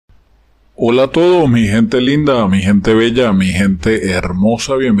Hola a todos, mi gente linda, mi gente bella, mi gente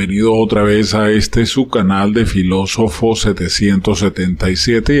hermosa, bienvenidos otra vez a este su canal de Filósofo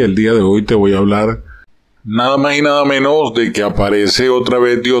 777 y el día de hoy te voy a hablar nada más y nada menos de que aparece otra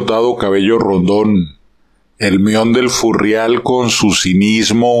vez Diosdado Cabello Rondón, el mión del furrial con su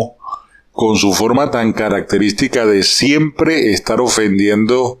cinismo, con su forma tan característica de siempre estar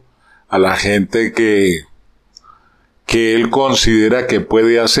ofendiendo a la gente que él considera que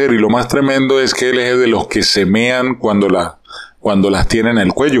puede hacer, y lo más tremendo es que él es de los que se mean cuando las tiene en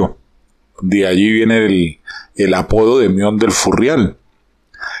el cuello. De allí viene el apodo de mión del furrial.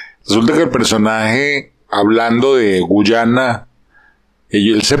 Resulta que el personaje, hablando de Guyana,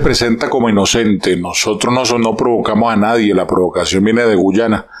 él se presenta como inocente. Nosotros no provocamos a nadie, la provocación viene de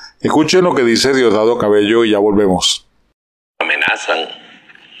Guyana. Escuchen lo que dice Diosdado Cabello y ya volvemos. Amenazan.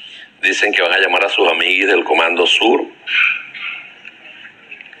 Dicen que van a llamar a sus amiguis del Comando Sur,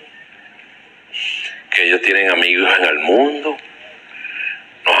 que ellos tienen amigos en el mundo.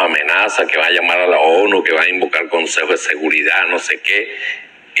 Nos amenazan que van a llamar a la ONU, que van a invocar Consejo de Seguridad, no sé qué.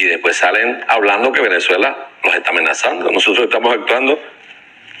 Y después salen hablando que Venezuela los está amenazando. Nosotros estamos actuando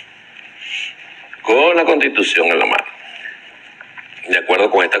con la Constitución en la mano, de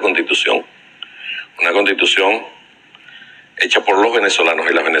acuerdo con esta Constitución. Una Constitución hecha por los venezolanos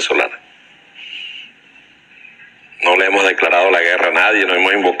y las venezolanas. No le hemos declarado la guerra a nadie, no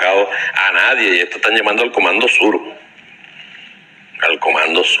hemos invocado a nadie, y esto están llamando al Comando Sur. Al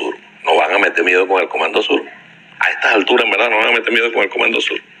Comando Sur. Nos van a meter miedo con el Comando Sur. A estas alturas, en verdad, nos van a meter miedo con el Comando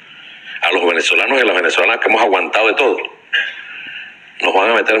Sur. A los venezolanos y a las venezolanas que hemos aguantado de todo, nos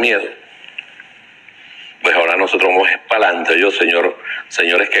van a meter miedo. Pues ahora nosotros vamos para adelante,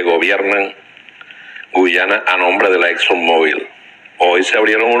 señores que gobiernan Guyana a nombre de la ExxonMobil. Hoy se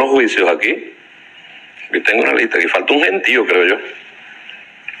abrieron unos juicios aquí. Yo tengo una lista, aquí falta un gentío, creo yo.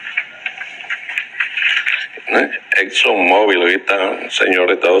 ExxonMobil, aquí está un señor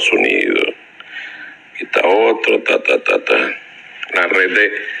de Estados Unidos. Aquí está otro, La red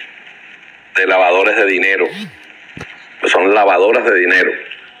de lavadores de dinero. Pues son lavadoras de dinero.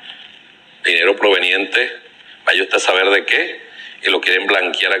 Dinero proveniente, vaya usted a saber de qué, y lo quieren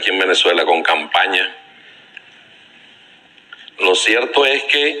blanquear aquí en Venezuela con campaña. Lo cierto es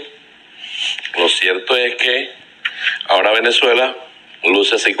que ahora Venezuela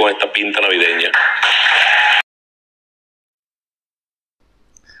luce así con esta pinta navideña.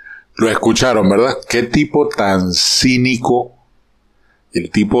 Lo escucharon, ¿verdad? Qué tipo tan cínico.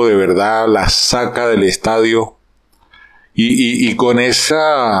 El tipo de verdad la saca del estadio y con ese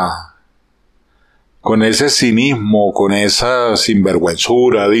cinismo, con esa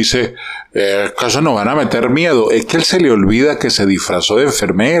sinvergüenzura, dice, ¿acaso nos van a meter miedo? Es que él se le olvida que se disfrazó de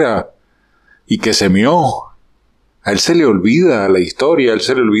enfermera y que se mió. A él se le olvida la historia, a él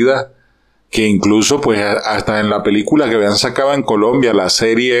se le olvida que incluso pues hasta en la película que habían sacado en Colombia, la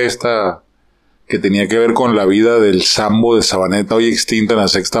serie esta que tenía que ver con la vida del Sambo de Sabaneta, hoy extinta, en la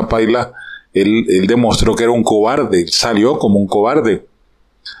Sexta Paila, él demostró que era un cobarde, él salió como un cobarde.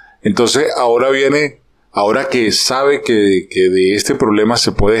 Entonces ahora que sabe que de este problema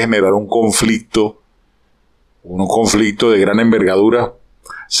se puede generar un conflicto de gran envergadura,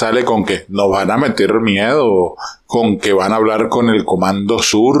 sale con que nos van a meter miedo, con que van a hablar con el Comando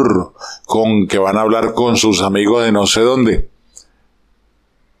Sur, con que van a hablar con sus amigos de no sé dónde.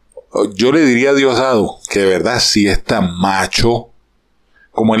 Yo le diría a Diosdado que de verdad sí es tan macho,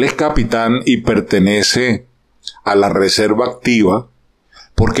 como él es capitán y pertenece a la reserva activa,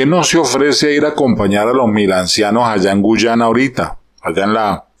 ¿por qué no se ofrece a ir a acompañar a los milancianos allá en Guyana ahorita?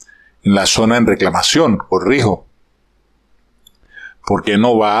 Allá en la zona en reclamación, corrijo. ¿Por qué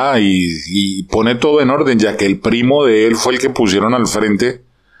no va y pone todo en orden, ya que el primo de él fue el que pusieron al frente?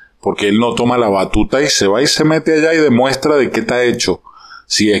 Porque él no toma la batuta y se va y se mete allá y demuestra de qué está hecho.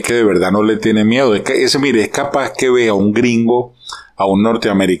 Si es que de verdad no le tiene miedo. Es que mire, es capaz que vea a un gringo, a un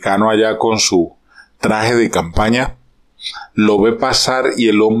norteamericano allá con su traje de campaña, lo ve pasar y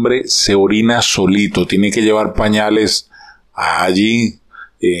el hombre se orina solito. Tiene que llevar pañales allí,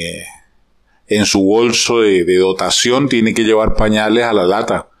 en su bolso de dotación, tiene que llevar pañales a la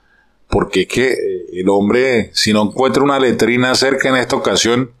lata. Porque es que el hombre, si no encuentra una letrina cerca en esta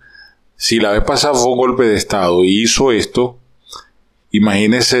ocasión, si la vez pasada fue un golpe de estado y hizo esto,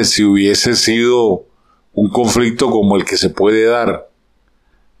 imagínese si hubiese sido un conflicto como el que se puede dar,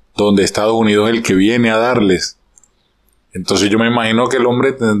 donde Estados Unidos es el que viene a darles. Entonces yo me imagino que el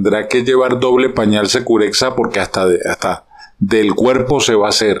hombre tendrá que llevar doble pañal Securexa, porque hasta del cuerpo se va a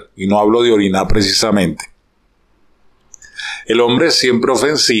hacer, y no hablo de orinar precisamente. El hombre siempre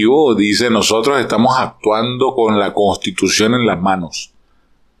ofensivo dice, nosotros estamos actuando con la Constitución en las manos.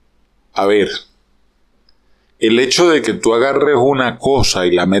 A ver, el hecho de que tú agarres una cosa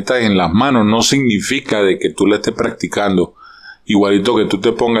y la metas en las manos no significa de que tú la estés practicando. Igualito que tú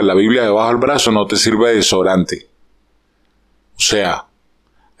te pongas la Biblia debajo del brazo no te sirve de desodorante. O sea,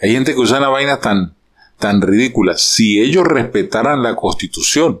 hay gente que usa una vaina tan ridícula. Si ellos respetaran la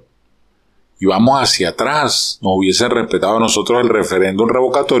Constitución y vamos hacia atrás, nos hubiesen respetado a nosotros el referéndum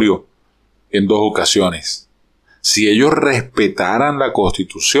revocatorio en 2 ocasiones. Si ellos respetaran la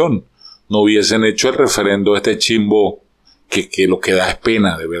Constitución, no hubiesen hecho el referendo este chimbo que lo que da es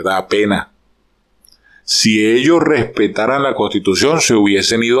pena, de verdad, pena. Si ellos respetaran la Constitución, se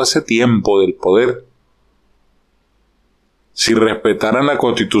hubiesen ido hace tiempo del poder. Si respetaran la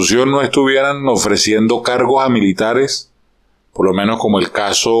Constitución, no estuvieran ofreciendo cargos a militares, por lo menos como el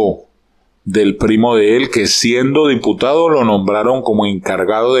caso del primo de él, que siendo diputado lo nombraron como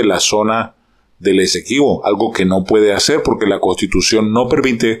encargado de la zona del Esequibo, algo que no puede hacer porque la Constitución no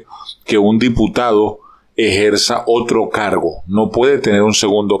permite que un diputado ejerza otro cargo, no puede tener un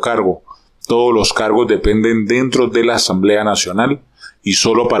segundo cargo. Todos los cargos dependen dentro de la Asamblea Nacional y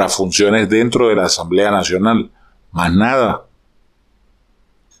solo para funciones dentro de la Asamblea Nacional, más nada.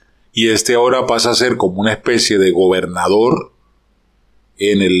 Y este ahora pasa a ser como una especie de gobernador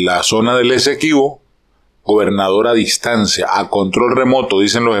en la zona del Esequibo, gobernador a distancia, a control remoto,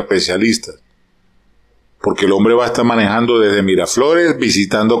 dicen los especialistas. Porque el hombre va a estar manejando desde Miraflores,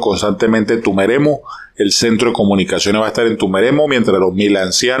 visitando constantemente Tumeremo, el centro de comunicaciones va a estar en Tumeremo, mientras los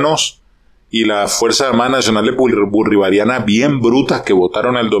milancianos y las Fuerzas Armadas Nacionales Bolivarianas bien brutas que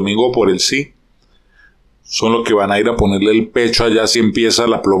votaron el domingo por el sí, son los que van a ir a ponerle el pecho allá si empieza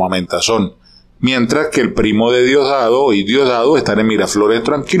la plomamentazón. Mientras que el primo de Diosdado y Diosdado están en Miraflores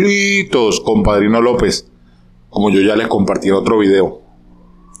tranquilitos con Padrino López, como yo ya les compartí en otro video.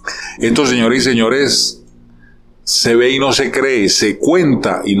 Esto, señores y señores, se ve y no se cree, se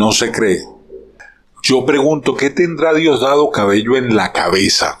cuenta y no se cree. Yo pregunto, ¿qué tendrá Diosdado Cabello en la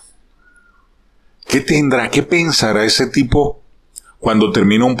cabeza? ¿Qué tendrá? ¿Qué pensará ese tipo cuando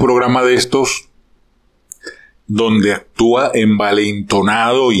termina un programa de estos donde actúa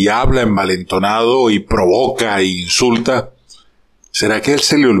envalentonado y habla envalentonado y provoca e insulta? ¿Será que a él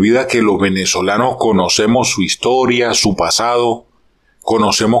se le olvida que los venezolanos conocemos su historia, su pasado?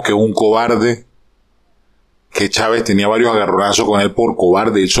 Conocemos que es un cobarde, que Chávez tenía varios agarronazos con él por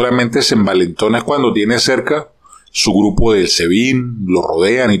cobarde. Él solamente se envalentona cuando tiene cerca su grupo del SEBIN, lo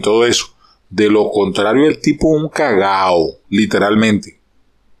rodean y todo eso. De lo contrario, el tipo un cagao, literalmente.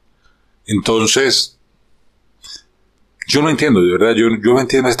 Entonces, yo no entiendo, de verdad, yo no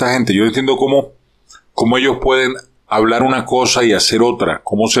entiendo a esta gente. Yo no entiendo cómo ellos pueden hablar una cosa y hacer otra.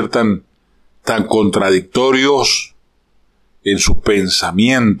 Cómo ser tan contradictorios en sus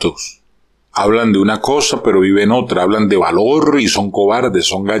pensamientos. Hablan de una cosa pero viven otra, hablan de valor y son cobardes,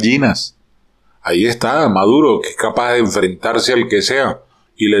 son gallinas. Ahí está Maduro, que es capaz de enfrentarse al que sea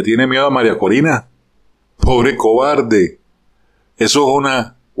y le tiene miedo a María Corina. Pobre cobarde. Eso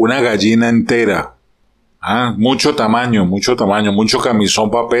es una gallina entera. Mucho tamaño, mucho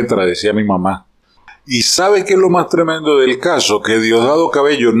camisón pa' Petra, decía mi mamá. Y ¿sabe qué es lo más tremendo del caso? Que Diosdado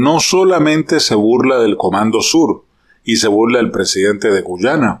Cabello no solamente se burla del Comando Sur y se burla del presidente de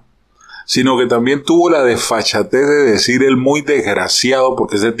Guyana, sino que también tuvo la desfachatez de decir el muy desgraciado,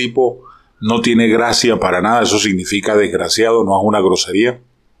 porque ese tipo no tiene gracia para nada, eso significa desgraciado, no es una grosería.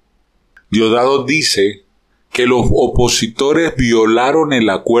 Diosdado dice que los opositores violaron el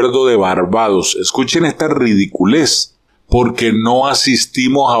acuerdo de Barbados. Escuchen esta ridiculez, porque no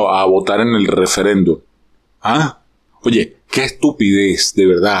asistimos a votar en el referéndum. Oye, qué estupidez, de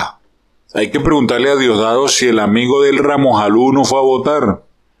verdad. Hay que preguntarle a Diosdado si el amigo del Ramojalú no fue a votar.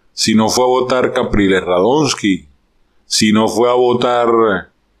 Si no fue a votar Capriles Radonsky, si no fue a votar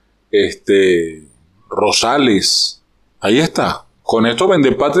Rosales. Ahí está. Con esto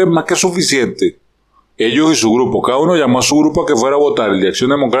Vendepatria es más que suficiente. Ellos y su grupo. Cada uno llamó a su grupo a que fuera a votar. El de Acción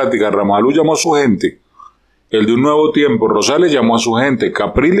Democrática, Ramojalú llamó a su gente. El de Un Nuevo Tiempo, Rosales llamó a su gente.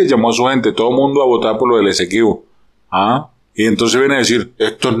 Capriles llamó a su gente. Todo el mundo a votar por lo del Esequibo. Y entonces viene a decir,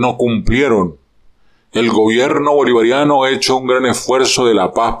 estos no cumplieron. El gobierno bolivariano ha hecho un gran esfuerzo de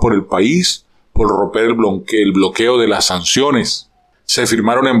la paz por el país, por romper el bloqueo de las sanciones. Se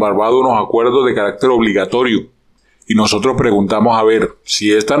firmaron en Barbados unos acuerdos de carácter obligatorio. Y nosotros preguntamos, a ver,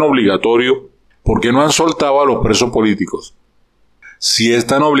 si es tan obligatorio, ¿por qué no han soltado a los presos políticos? Si es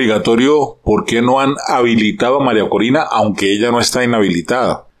tan obligatorio, ¿por qué no han habilitado a María Corina, aunque ella no está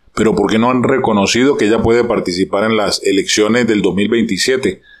inhabilitada? Pero ¿por qué no han reconocido que ella puede participar en las elecciones del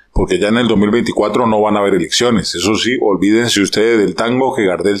 2027? Porque ya en el 2024 no van a haber elecciones. Eso sí, olvídense ustedes del tango que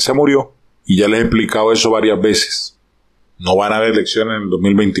Gardel se murió. Y ya les he explicado eso varias veces. No van a haber elecciones en el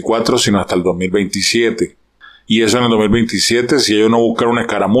 2024, sino hasta el 2027. Y eso en el 2027, si ellos no buscan una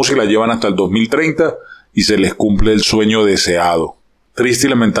escaramuza y la llevan hasta el 2030 y se les cumple el sueño deseado. Triste y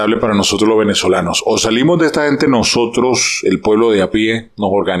lamentable para nosotros los venezolanos. O salimos de esta gente nosotros, el pueblo de a pie,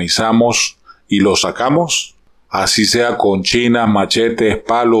 nos organizamos y lo sacamos, así sea con chinas, machetes,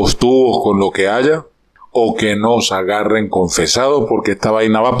 palos, tubos, con lo que haya, o que nos agarren confesados porque esta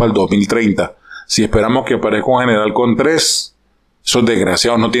vaina va para el 2030. Si esperamos que aparezca un general con 3, esos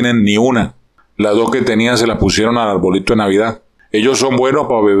desgraciados no tienen ni una. Las 2 que tenían se las pusieron al arbolito de Navidad. Ellos son buenos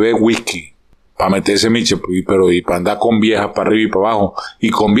para beber whisky, para meterse miche, pero y para andar con viejas para arriba y para abajo.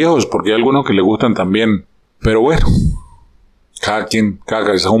 Y con viejos, porque hay algunos que les gustan también. Pero bueno, cada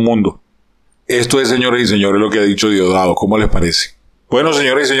cabeza es un mundo. Esto es, señores y señores, lo que ha dicho Diosdado. ¿Cómo les parece? Bueno,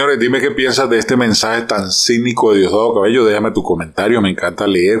 señores y señores, dime qué piensas de este mensaje tan cínico de Diosdado Cabello. Déjame tu comentario, me encanta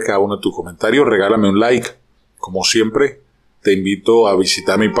leer cada uno de tus comentarios. Regálame un like. Como siempre, te invito a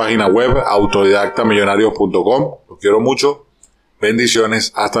visitar mi página web, autodidactamillonarios.com. Los quiero mucho.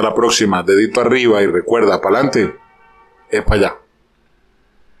 Bendiciones. Hasta la próxima. Dedito arriba y recuerda, para adelante es para allá.